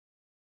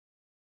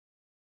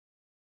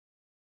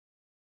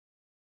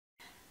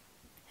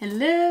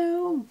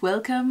Hello,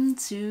 welcome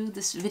to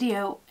this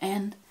video,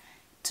 and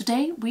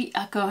today we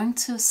are going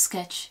to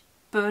sketch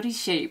birdie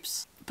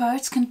shapes.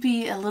 Birds can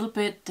be a little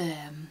bit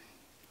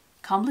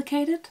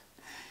complicated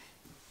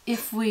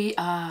if we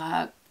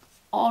are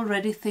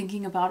already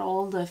thinking about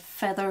all the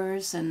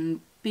feathers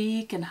and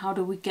beak and how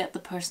do we get the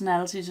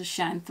personality to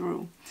shine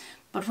through.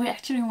 But we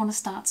actually want to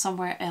start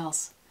somewhere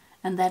else,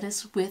 and that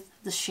is with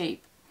the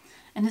shape.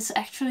 And it's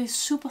actually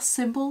super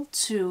simple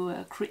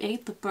to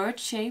create the bird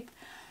shape.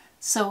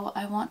 So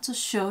I want to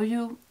show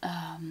you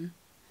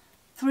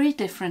three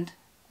different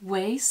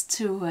ways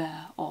to,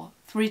 or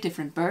three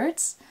different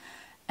birds,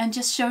 and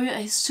just show you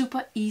a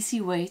super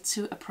easy way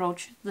to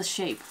approach the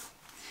shape.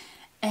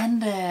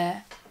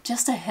 And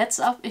just a heads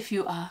up, if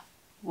you are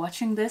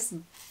watching this,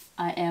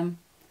 I am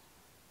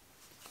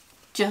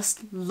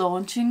just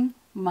launching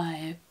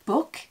my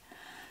book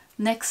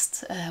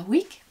next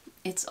week.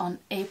 It's on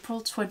April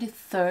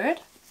 23rd.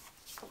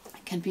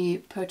 Can be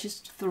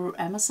purchased through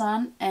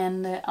Amazon,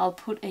 and I'll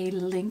put a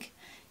link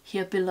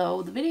here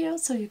below the video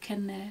so you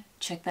can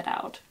check that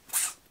out.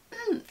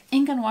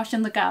 Ink and Wash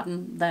in the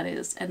Garden, that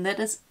is, and that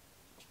is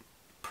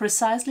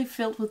precisely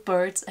filled with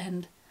birds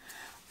and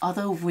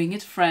other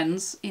winged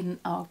friends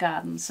in our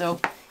garden. So,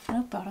 you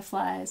know,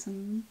 butterflies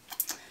and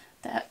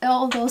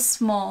all those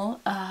small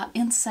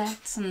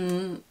insects,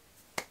 and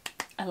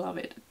I love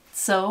it.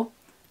 So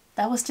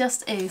that was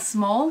just a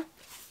small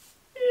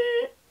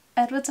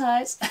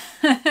advertise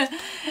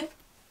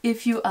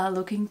if you are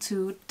looking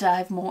to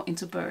dive more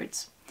into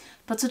birds.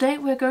 But today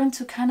we're going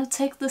to kind of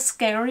take the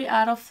scary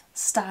out of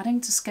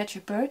starting to sketch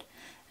a bird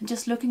and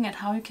just looking at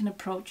how you can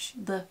approach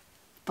the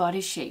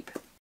body shape.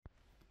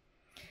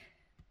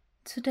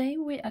 Today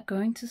we are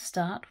going to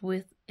start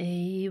with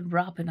a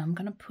robin. I'm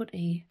going to put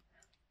a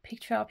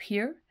picture up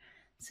here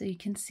so you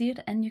can see it,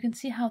 and you can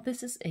see how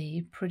this is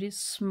a pretty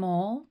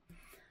small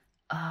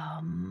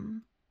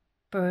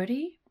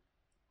birdie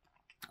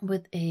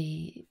with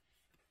a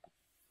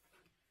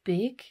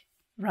big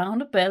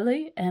round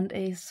belly and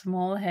a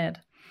small head.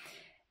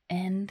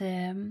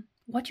 And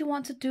what you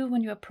want to do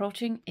when you're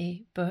approaching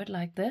a bird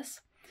like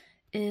this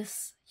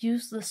is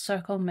use the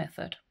circle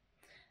method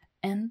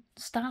and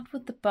start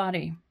with the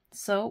body.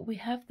 So we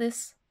have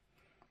this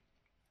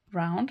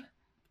round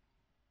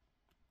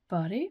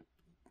body,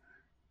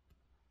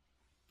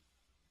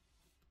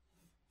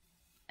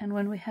 and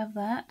when we have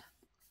that,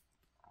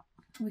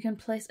 we can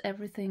place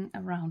everything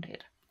around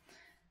it.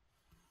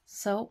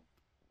 So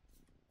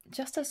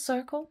just a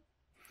circle,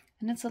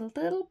 and it's a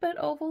little bit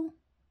oval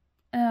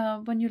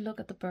when you look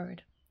at the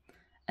bird.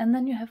 And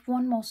then you have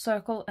one more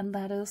circle, and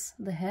that is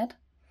the head.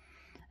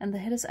 And the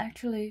head is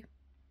actually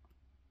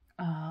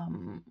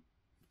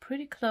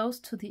pretty close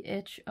to the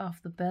edge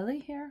of the belly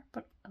here,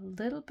 but a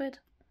little bit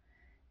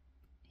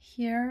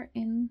here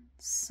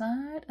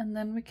inside. And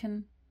then we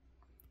can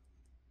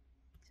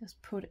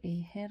just put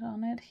a head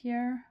on it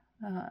here,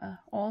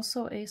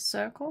 also a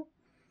circle.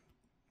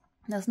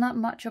 There's not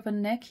much of a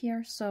neck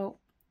here, so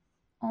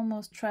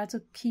almost try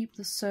to keep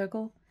the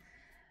circle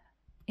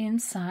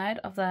inside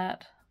of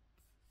that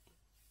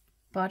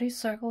body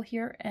circle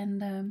here,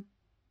 and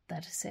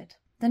that is it.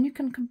 Then you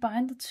can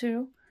combine the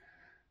two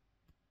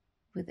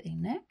with a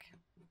neck,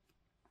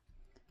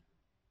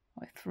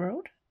 or a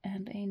throat,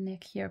 and a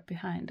neck here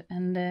behind.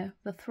 And the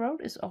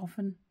throat is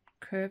often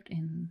curved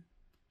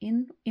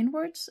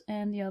inwards,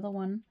 and the other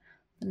one,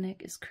 the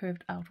neck, is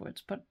curved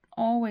outwards. But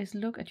always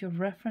look at your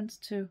reference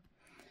to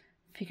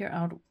figure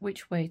out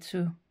which way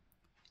to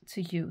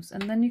use.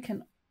 And then you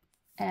can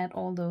add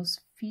all those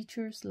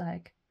features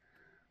like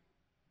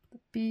the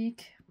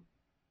beak,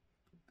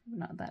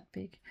 not that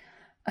big,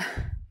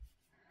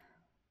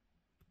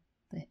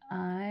 the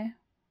eye,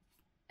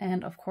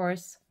 and of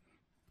course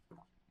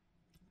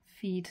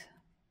feet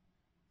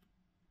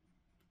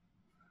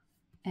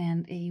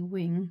and a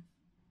wing.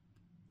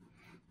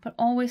 But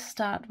always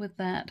start with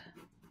that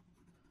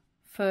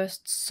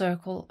first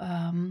circle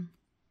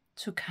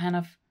to kind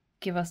of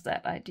give us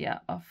that idea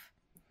of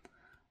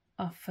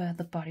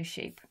the body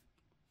shape.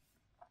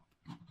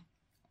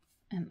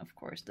 And of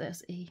course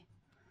there's a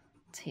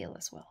tail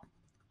as well.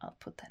 I'll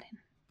put that in.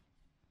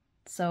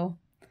 So,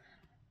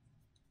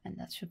 and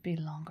that should be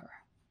longer.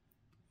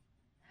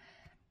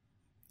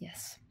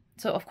 Yes.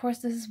 So of course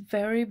this is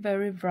very,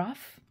 very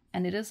rough,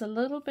 and it is a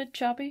little bit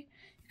choppy.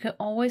 You can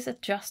always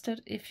adjust it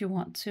if you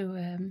want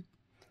to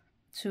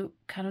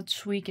kind of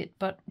tweak it.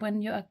 But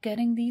when you are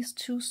getting these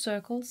two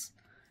circles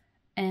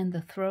and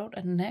the throat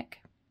and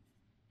neck,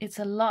 it's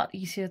a lot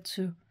easier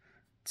to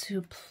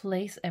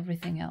place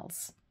everything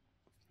else.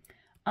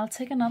 I'll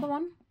take another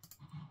one,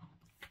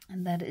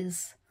 and that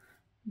is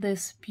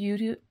this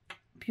beauty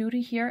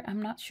here.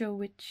 I'm not sure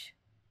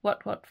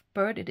what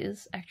bird it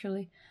is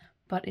actually,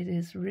 but it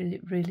is really,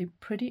 really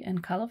pretty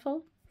and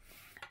colorful.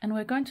 And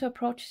we're going to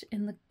approach it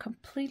in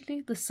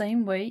completely the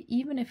same way,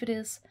 even if it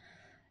is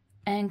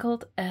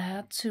angled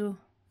to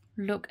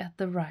look at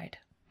the right.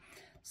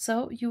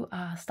 So you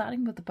are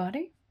starting with the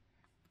body,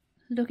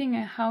 looking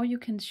at how you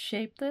can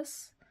shape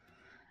this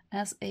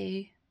as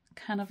a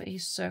kind of a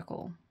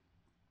circle.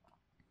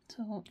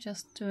 So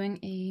just doing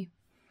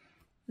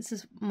this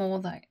is more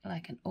like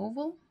an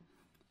oval.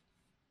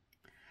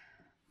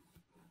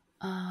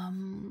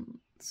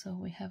 So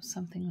we have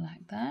something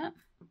like that.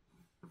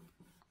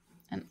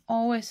 And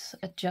always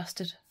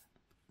adjust it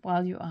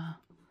while you are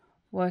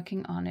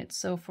working on it.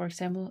 So for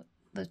example,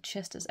 the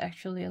chest is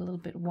actually a little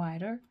bit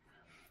wider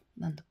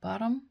than the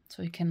bottom.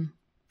 So you can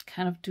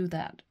kind of do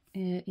that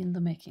in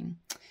the making.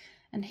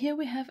 And here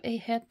we have a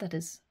head that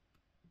is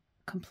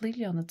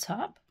completely on the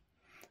top,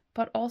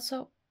 but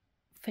also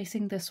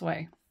facing this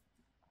way.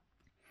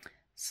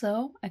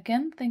 So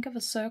again, think of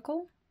a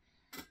circle.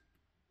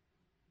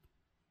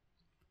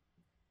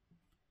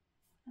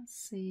 Let's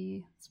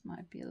see, this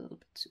might be a little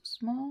bit too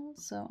small,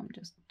 so I'm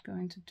just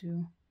going to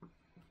do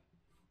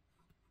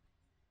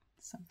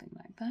something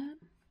like that.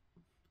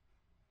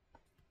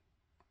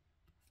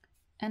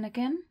 And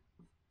again,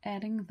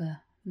 adding the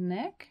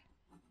neck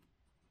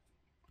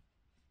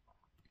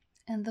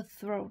and the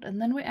throat.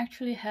 And then we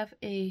actually have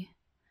a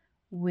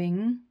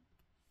wing.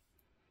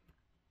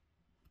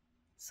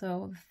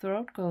 So the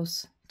throat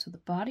goes to the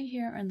body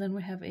here, and then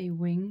we have a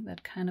wing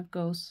that kind of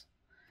goes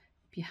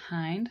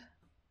behind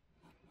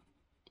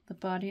the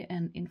body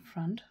and in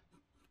front.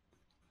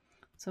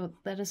 So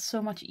that is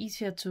so much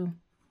easier to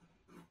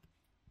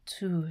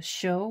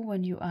show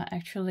when you are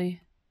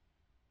actually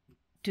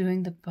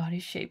doing the body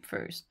shape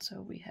first.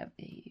 So we have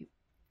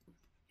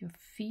your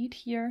feet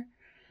here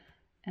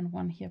and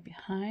one here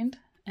behind,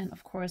 and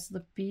of course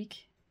the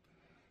beak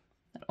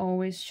that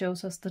always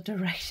shows us the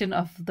direction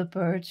of the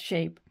bird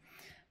shape.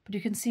 But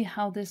you can see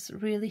how this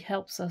really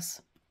helps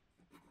us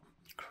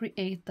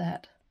create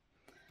that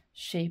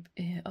shape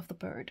of the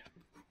bird.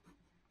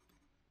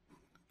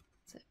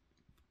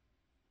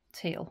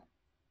 Tail.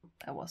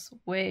 That was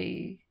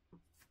way...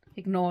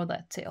 Ignore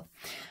that tail.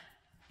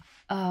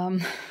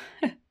 Like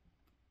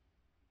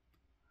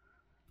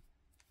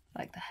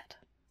that.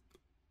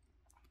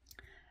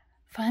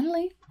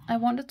 Finally, I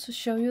wanted to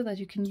show you that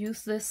you can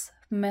use this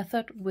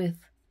method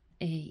with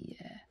a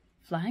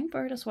flying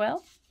bird as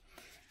well.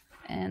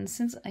 And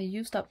since I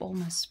used up all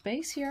my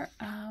space here,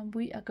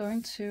 we are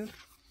going to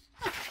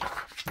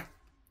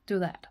do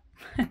that.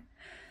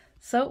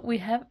 So we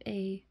have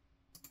a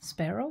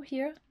sparrow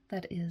here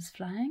that is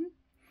flying.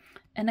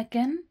 And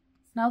again,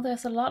 now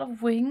there's a lot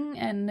of wing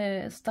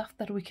and stuff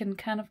that we can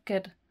kind of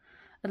get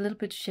a little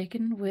bit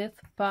shaken with.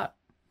 But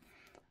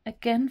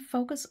again,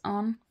 focus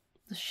on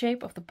the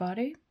shape of the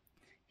body.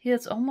 Here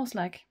it's almost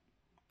like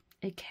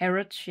a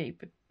carrot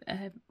shape.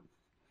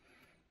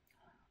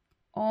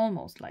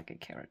 Almost like a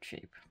carrot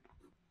shape.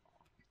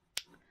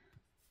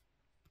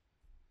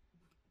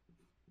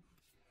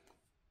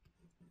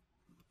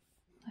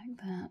 Like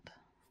that.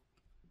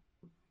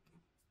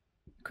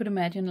 Could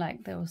imagine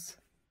like there was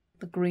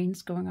the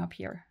greens going up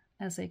here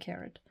as a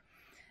carrot.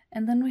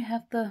 And then we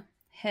have the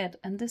head,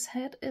 and this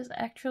head is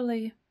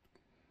actually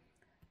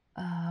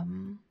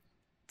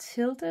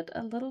tilted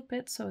a little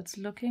bit, so it's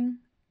looking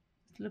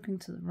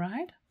to the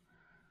right.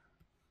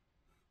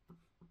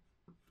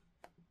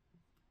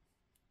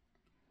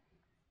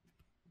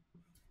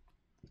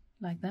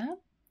 Like that.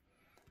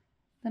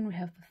 Then we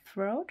have the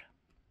throat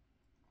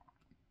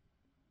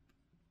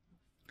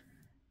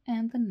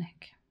and the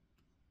neck.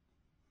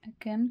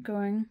 Again,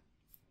 going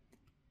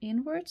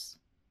inwards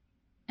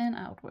and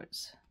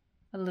outwards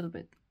a little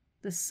bit.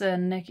 This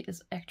neck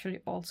is actually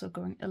also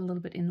going a little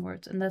bit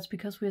inwards, and that's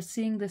because we're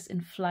seeing this in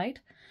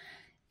flight,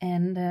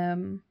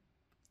 and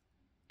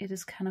it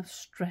is kind of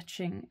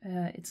stretching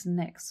its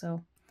neck,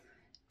 so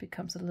it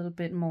becomes a little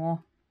bit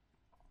more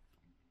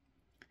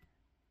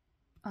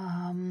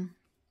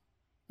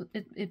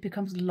it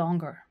becomes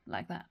longer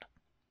like that.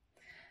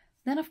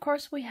 Then of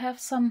course we have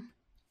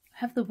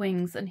the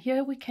wings, and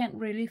here we can't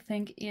really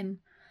think in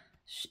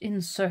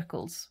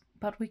circles,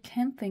 but we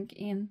can think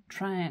in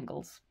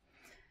triangles.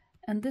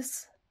 And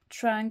this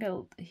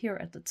triangle here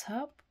at the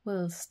top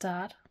will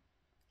start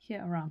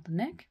here around the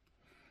neck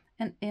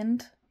and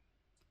end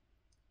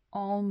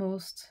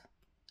almost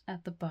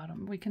at the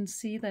bottom. We can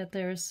see that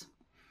there's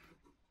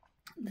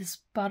this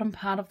bottom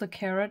part of the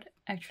carrot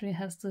actually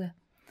has the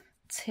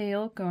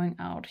tail going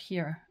out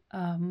here.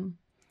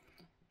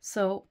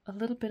 So a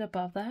little bit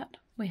above that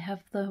we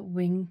have the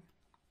wing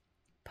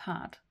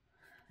part,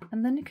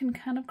 and then you can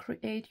kind of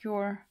create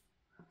your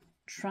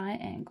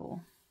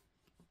triangle,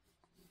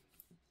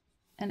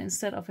 and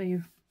instead of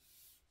a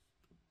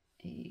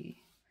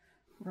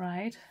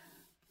right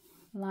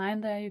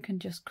line there, you can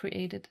just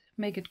create it,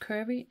 make it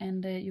curvy,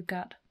 and you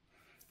got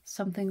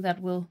something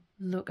that will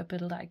look a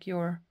bit like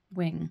your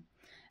wing.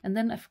 And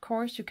then of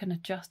course you can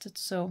adjust it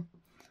so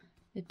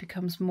it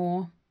becomes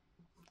more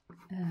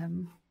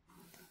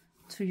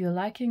to your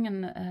liking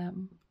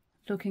and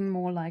looking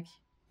more like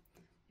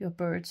your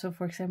bird. So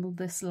for example,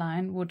 this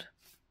line would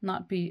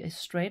not be a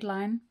straight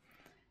line.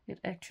 It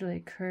actually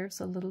curves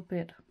a little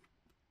bit,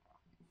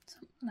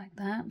 something like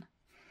that.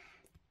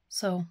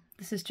 So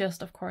this is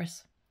just, of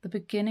course, the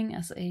beginning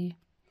as a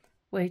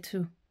way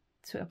to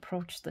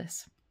approach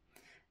this.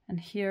 And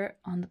here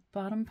on the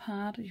bottom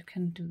part, you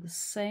can do the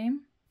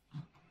same.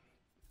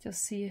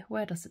 just see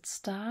where does it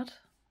start,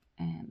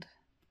 and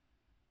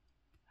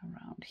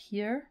around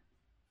here.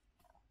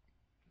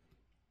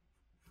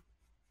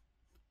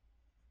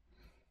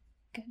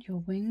 Get your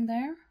wing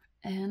there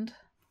and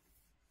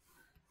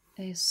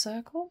a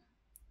circle,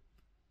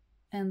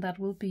 and that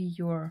will be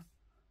your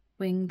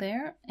wing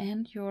there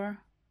and your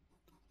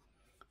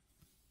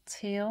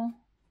tail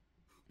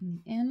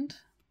in the end.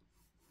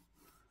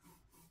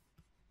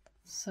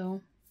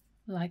 So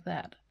like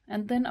that.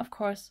 And then of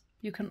course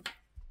you can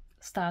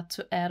start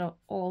to add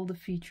all the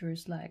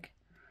features like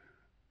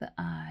the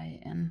eye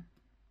and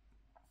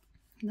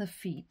the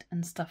feet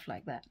and stuff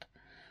like that.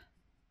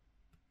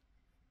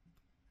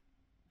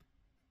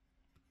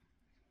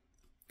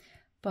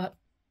 But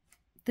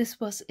this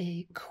was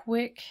a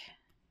quick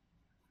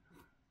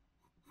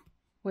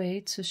way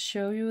to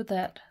show you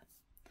that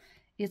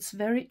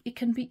it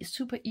can be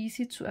super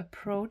easy to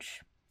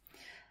approach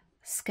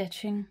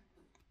sketching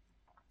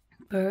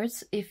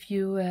birds if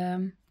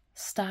you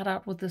start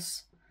out with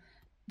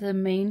the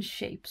main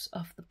shapes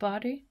of the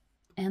body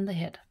and the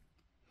head.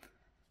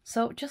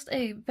 So just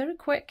a very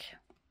quick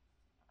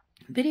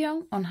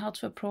video on how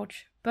to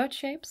approach bird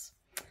shapes,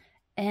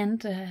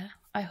 and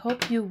I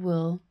hope you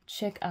will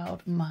check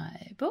out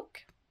my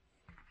book,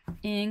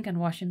 Ink and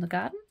Wash in the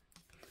Garden,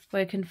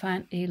 where you can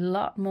find a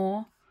lot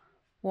more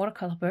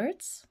watercolor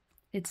birds.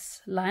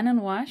 It's line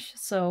and wash,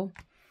 so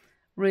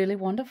really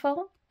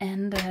wonderful.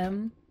 And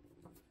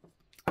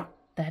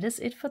that is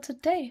it for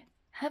today.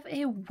 Have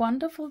a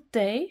wonderful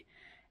day,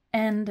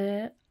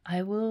 and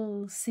I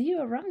will see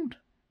you around.